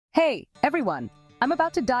Hey, everyone! I'm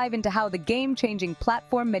about to dive into how the game-changing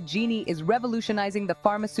platform Medgini is revolutionizing the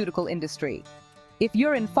pharmaceutical industry. If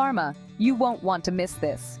you're in pharma, you won't want to miss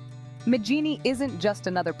this. Medgini isn't just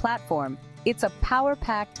another platform, it's a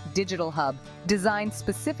power-packed digital hub designed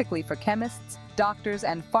specifically for chemists, doctors,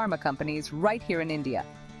 and pharma companies right here in India.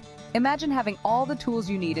 Imagine having all the tools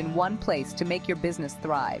you need in one place to make your business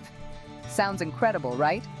thrive. Sounds incredible,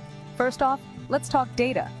 right? First off, let's talk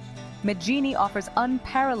data. Medgini offers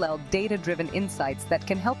unparalleled data-driven insights that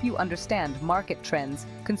can help you understand market trends,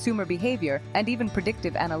 consumer behavior, and even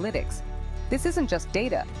predictive analytics. This isn't just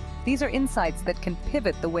data. These are insights that can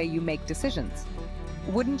pivot the way you make decisions.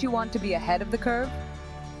 Wouldn't you want to be ahead of the curve?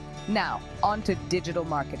 Now, on to digital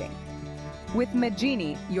marketing. With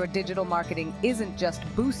Medgini, your digital marketing isn't just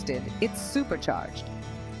boosted, it's supercharged.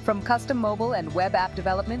 From custom mobile and web app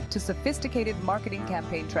development to sophisticated marketing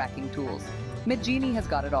campaign tracking tools, Medgini has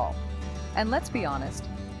got it all. And let's be honest,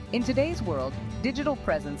 in today's world, digital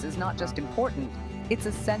presence is not just important, it's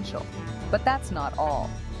essential. But that's not all.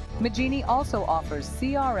 Medgini also offers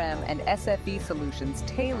CRM and SFE solutions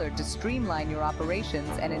tailored to streamline your operations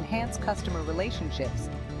and enhance customer relationships.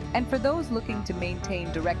 And for those looking to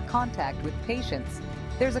maintain direct contact with patients,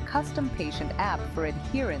 there's a custom patient app for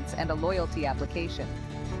adherence and a loyalty application.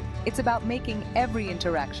 It's about making every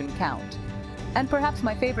interaction count. And perhaps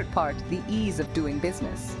my favorite part, the ease of doing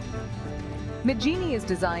business. Medgini is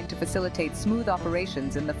designed to facilitate smooth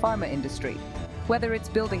operations in the pharma industry. Whether it's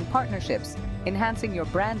building partnerships, enhancing your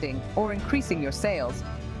branding, or increasing your sales,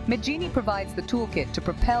 Medgini provides the toolkit to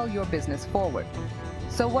propel your business forward.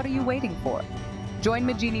 So what are you waiting for? Join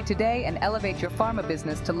Medgini today and elevate your pharma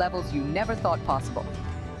business to levels you never thought possible.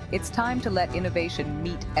 It's time to let innovation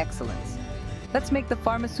meet excellence. Let's make the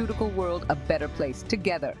pharmaceutical world a better place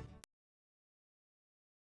together.